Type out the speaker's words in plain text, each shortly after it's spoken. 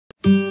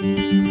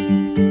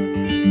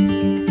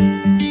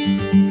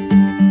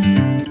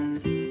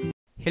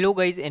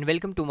Hello guys and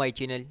welcome to my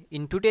channel.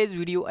 In today's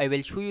video I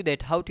will show you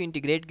that how to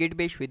integrate Git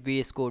bash with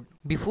VS Code.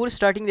 Before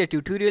starting the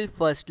tutorial,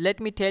 first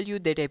let me tell you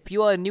that if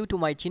you are new to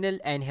my channel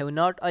and have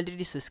not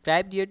already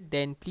subscribed yet,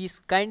 then please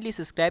kindly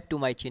subscribe to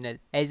my channel,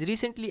 as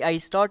recently I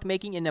start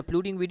making and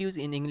uploading videos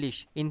in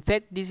English. In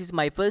fact, this is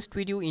my first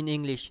video in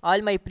English.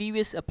 All my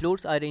previous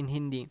uploads are in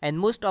Hindi and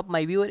most of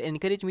my viewers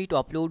encourage me to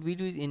upload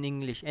videos in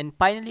English, and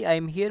finally I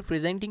am here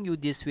presenting you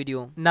this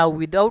video. Now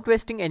without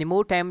wasting any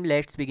more time,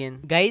 let's begin.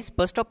 Guys,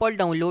 first of all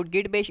download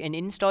Git bash and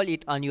install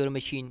it on your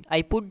machine.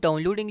 I put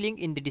downloading link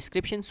in the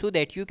description so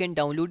that you can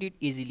download it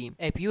easily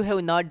if you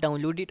have not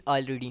downloaded it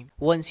already.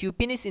 Once you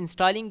finish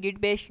installing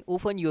Git bash,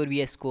 open your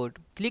VS Code.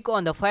 Click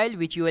on the file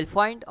which you will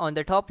find on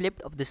the top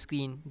left of the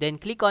screen. Then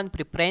click on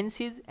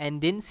Preferences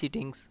and then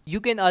Settings. You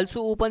can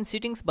also open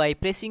settings by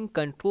pressing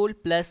Ctrl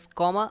plus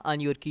comma on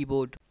your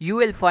keyboard. You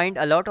will find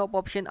a lot of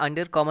options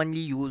under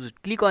commonly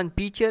used. Click on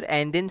Feature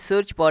and then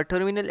search for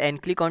Terminal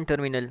and click on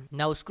Terminal.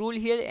 Now scroll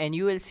here and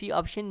you will see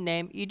option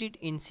name Edit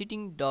in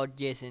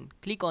Setting.json.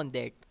 Click on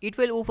that. It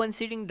will open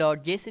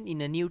Setting.json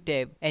in a new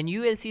tab and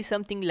you will see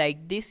something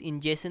like this in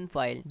JSON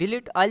file.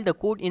 Delete all the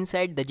code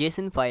inside the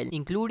JSON file,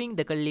 including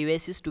the curly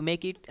braces, to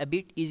make it a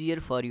bit easier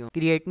for you.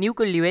 Create new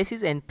curly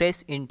braces and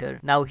press enter.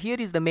 Now here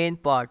is the main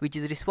part which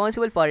is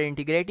responsible for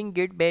integrating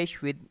Git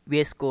bash with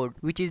VS Code,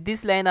 which is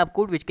this line of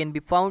code which can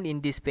be found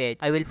in this page.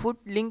 I will put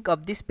link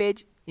of this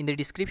page in the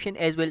description,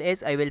 as well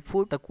as I will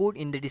put the code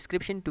in the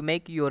description to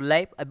make your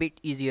life a bit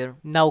easier.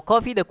 Now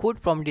copy the code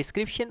from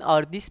description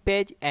or this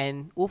page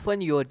and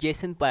open your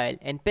JSON file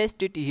and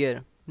paste it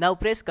here. Now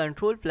press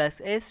Ctrl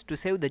plus S to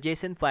save the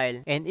JSON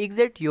file and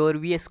exit your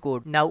VS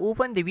Code. Now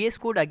open the VS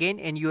Code again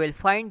and you will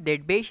find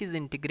that bash is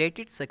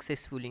integrated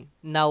successfully.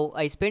 Now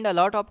I spent a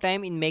lot of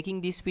time in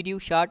making this video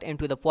short and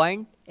to the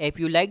point. If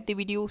you like the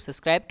video,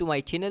 subscribe to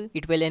my channel.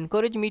 It will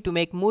encourage me to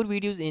make more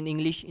videos in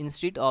English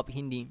instead of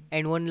Hindi.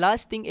 And one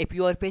last thing, if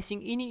you are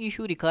facing any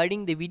issue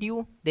regarding the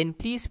video, then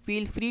please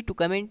feel free to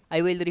comment.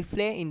 I will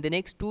reply in the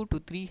next 2 to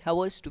 3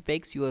 hours to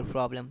fix your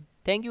problem.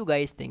 Thank you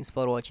guys, thanks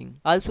for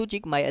watching. Also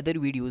check my other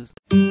videos.